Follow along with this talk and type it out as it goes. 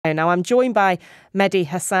Now, I'm joined by Mehdi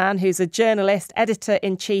Hasan, who's a journalist,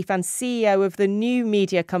 editor-in-chief and CEO of the new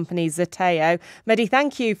media company Zeteo. Mehdi,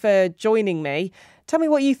 thank you for joining me. Tell me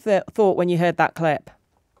what you thought when you heard that clip.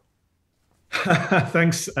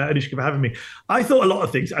 Thanks, Anishka, for having me. I thought a lot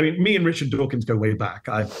of things. I mean, me and Richard Dawkins go way back.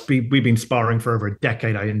 We've been sparring for over a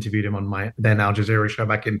decade. I interviewed him on my then Al Jazeera show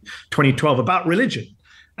back in 2012 about religion.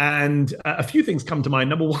 And a few things come to mind.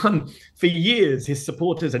 Number one, for years, his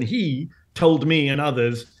supporters and he told me and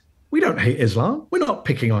others, we don't hate Islam. We're not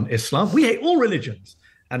picking on Islam. We hate all religions.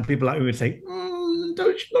 And people like me would say,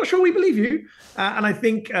 not sure we believe you. And I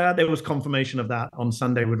think there was confirmation of that on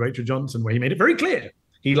Sunday with Rachel Johnson, where he made it very clear.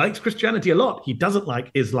 He likes Christianity a lot. He doesn't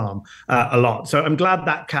like Islam a lot. So I'm glad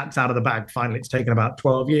that cat's out of the bag. Finally, it's taken about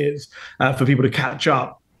 12 years for people to catch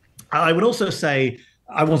up. I would also say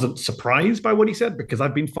I wasn't surprised by what he said because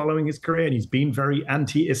I've been following his career and he's been very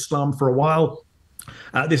anti-Islam for a while.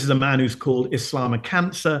 This is a man who's called Islam a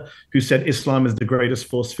cancer, who said Islam is the greatest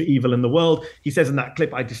force for evil in the world. He says in that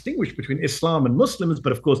clip, I distinguish between Islam and Muslims,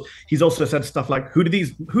 but of course, he's also said stuff like, who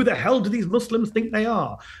the hell do these Muslims think they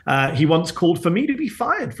are? He once called for me to be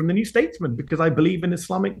fired from the New Statesman because I believe in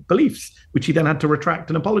Islamic beliefs, which he then had to retract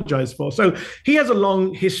and apologize for. So he has a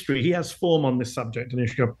long history. He has form on this subject,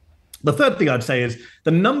 Anishka. The third thing I'd say is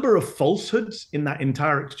the number of falsehoods in that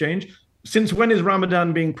entire exchange. Since when is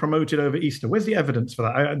Ramadan being promoted over Easter? Where's the evidence for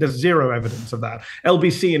that? There's zero evidence of that.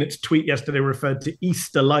 LBC in its tweet yesterday referred to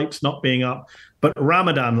Easter lights not being up, but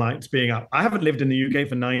Ramadan lights being up. I haven't lived in the UK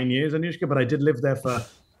for 9 years, Anushka, but I did live there for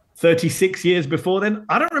 36 years before then.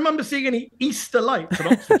 I don't remember seeing any Easter lights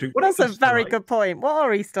on Oxford Street. That's a very good point. What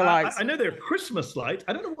are Easter lights? I know they're Christmas lights.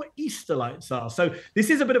 I don't know what Easter lights are. So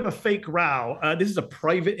this is a bit of a fake row. This is a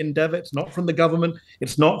private endeavor. It's not from the government.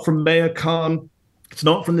 It's not from Mayor Khan. It's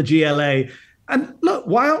not from the GLA. And look,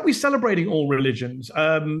 why aren't we celebrating all religions?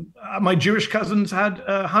 My Jewish cousins had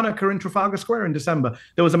Hanukkah in Trafalgar Square in December.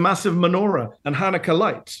 There was a massive menorah and Hanukkah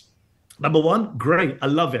lights. Number one, great. I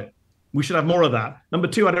love it. We should have more of that. Number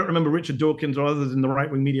two, I don't remember Richard Dawkins or others in the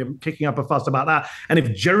right-wing media kicking up a fuss about that. And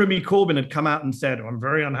if Jeremy Corbyn had come out and said, I'm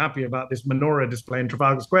very unhappy about this menorah display in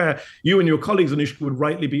Trafalgar Square, you and your colleagues, Anushka, would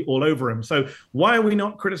rightly be all over him. So why are we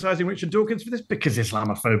not criticizing Richard Dawkins for this? Because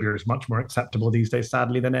Islamophobia is much more acceptable these days,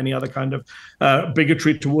 sadly, than any other kind of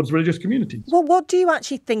bigotry towards religious communities. Well, what do you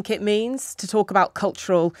actually think it means to talk about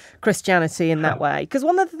cultural Christianity in that way? Because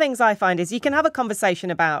one of the things I find is you can have a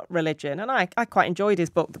conversation about religion, and I quite enjoyed his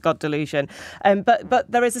book, The God Delusion. But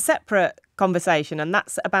there is a separate conversation, and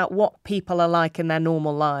that's about what people are like in their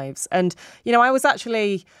normal lives. And, you know, I was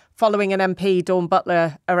actually following an MP, Dawn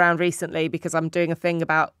Butler, around recently because I'm doing a thing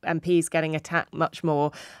about MPs getting attacked much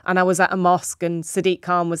more. And I was at a mosque and Sadiq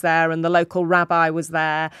Khan was there and the local rabbi was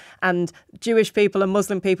there. And Jewish people and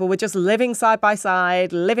Muslim people were just living side by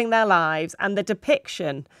side, living their lives. And the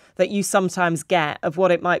depiction that you sometimes get of what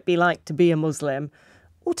it might be like to be a Muslim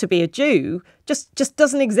or to be a Jew just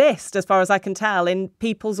doesn't exist, as far as I can tell, in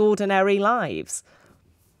people's ordinary lives.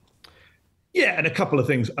 Yeah, and a couple of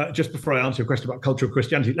things. Just before I answer your question about cultural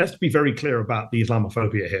Christianity, let's be very clear about the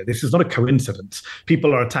Islamophobia here. This is not a coincidence.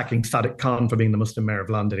 People are attacking Sadiq Khan for being the Muslim mayor of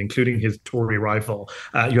London, including his Tory rival.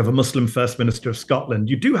 You have a Muslim First Minister of Scotland.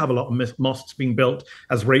 You do have a lot of mosques being built,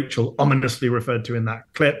 as Rachel ominously referred to in that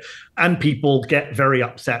clip. And people get very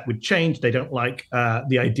upset with change. They don't like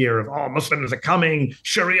the idea of, Muslims are coming,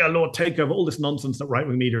 Sharia law takeover, all this nonsense that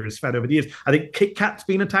right-wing media has fed over the years. I think Kit Kat's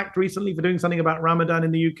been attacked recently for doing something about Ramadan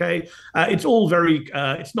in the UK. It's all very,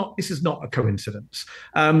 this is not a coincidence.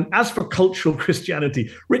 As for cultural Christianity,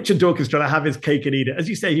 Richard Dawkins trying to have his cake and eat it. As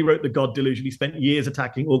you say, he wrote The God Delusion. He spent years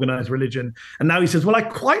attacking organized religion. And now he says, well, I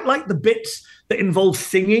quite like the bits that involve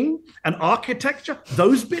singing and architecture.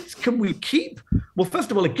 Those bits, can we keep? Well, first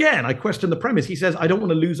of all, again, I question the premise. He says, I don't want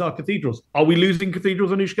to lose our cathedrals. Are we losing cathedrals,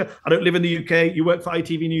 Anushka? I don't live in the UK. You work for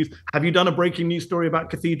ITV News. Have you done a breaking news story about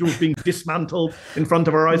cathedrals being dismantled in front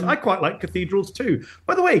of our eyes? I quite like cathedrals too.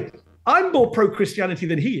 By the way, I'm more pro-Christianity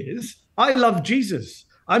than he is. I love Jesus.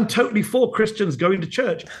 I'm totally for Christians going to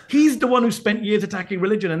church. He's the one who spent years attacking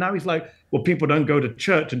religion. And now he's like, well, people don't go to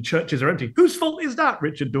church and churches are empty. Whose fault is that,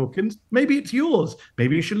 Richard Dawkins? Maybe it's yours.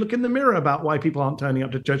 Maybe you should look in the mirror about why people aren't turning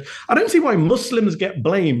up to church. I don't see why Muslims get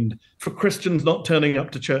blamed for Christians not turning up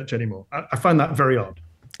to church anymore. I find that very odd.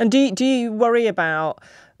 And do you worry about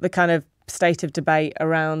the kind of state of debate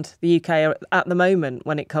around the UK at the moment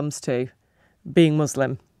when it comes to being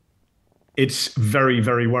Muslim? It's very,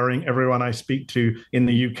 very worrying. Everyone I speak to in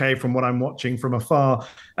the UK, from what I'm watching from afar,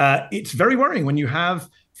 it's very worrying when you have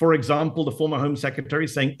for example, the former Home Secretary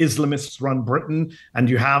saying Islamists run Britain, and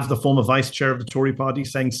you have the former vice chair of the Tory party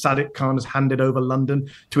saying Sadiq Khan has handed over London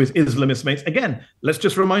to his Islamist mates. Again, let's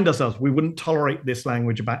just remind ourselves, we wouldn't tolerate this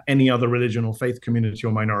language about any other religion or faith community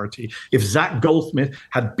or minority. If Zach Goldsmith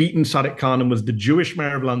had beaten Sadiq Khan and was the Jewish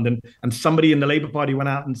mayor of London, and somebody in the Labour Party went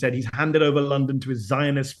out and said he's handed over London to his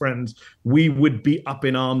Zionist friends, we would be up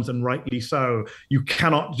in arms, and rightly so. You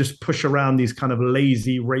cannot just push around these kind of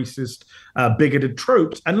lazy, racist, bigoted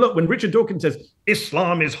tropes. And look, when Richard Dawkins says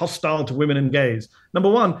Islam is hostile to women and gays, number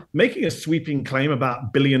one, making a sweeping claim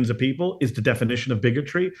about billions of people is the definition of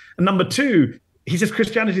bigotry. And number two, he says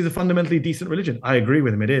Christianity is a fundamentally decent religion. I agree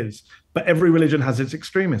with him, it is. But every religion has its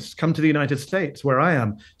extremists. Come to the United States, where I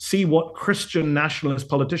am. See what Christian nationalist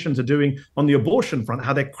politicians are doing on the abortion front,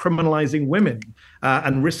 how they're criminalizing women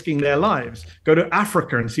and risking their lives. Go to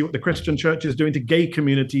Africa and see what the Christian church is doing to gay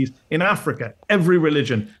communities in Africa. Every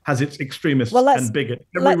religion has its extremists and bigots.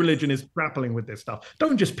 Every religion is grappling with this stuff.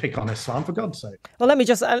 Don't just pick on Islam, for God's sake. Well, let me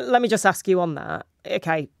just ask you on that.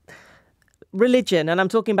 Okay. Religion, and I'm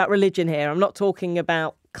talking about religion here. I'm not talking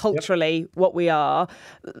about culturally what we are.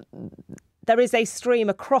 There is a stream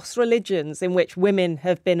across religions in which women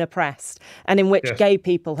have been oppressed and in which gay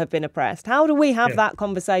people have been oppressed. How do we have that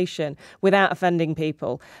conversation without offending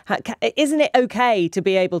people? Isn't it okay to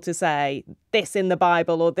be able to say this in the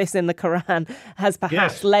Bible or this in the Quran has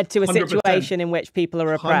perhaps led to a 100%. Situation in which people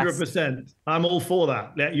are oppressed? 100%. I'm all for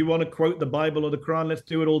that. You want to quote the Bible or the Quran, let's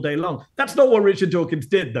do it all day long. That's not what Richard Dawkins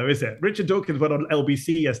did, though, is it? Richard Dawkins went on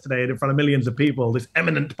LBC yesterday and in front of millions of people. This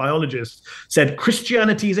eminent biologist said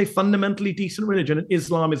Christianity is a fundamentally decent religion and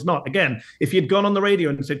Islam is not. Again, if he had gone on the radio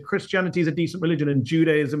and said Christianity is a decent religion and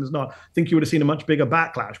Judaism is not, I think you would have seen a much bigger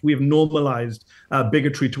backlash. We have normalized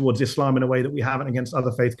bigotry towards Islam in a way that we haven't against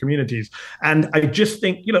other faith communities. And I just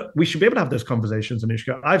think, we should be able to have those conversations,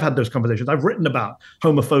 Anushka. I've had those conversations. I've written about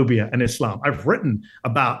homophobia and Islam. I've written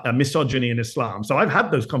about misogyny in Islam. So I've had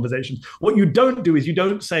those conversations. What you don't do is you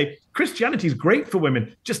don't say Christianity is great for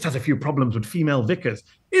women, just has a few problems with female vicars.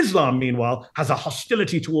 Islam, meanwhile, has a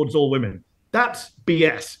hostility towards all women. That's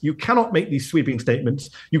BS. You cannot make these sweeping statements.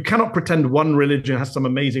 You cannot pretend one religion has some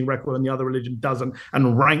amazing record and the other religion doesn't,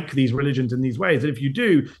 and rank these religions in these ways. And if you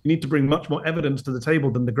do, you need to bring much more evidence to the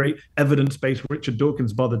table than the great evidence-based Richard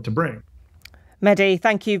Dawkins bothered to bring. Mehdi,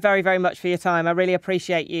 thank you very, very much for your time. I really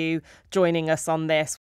appreciate you joining us on this.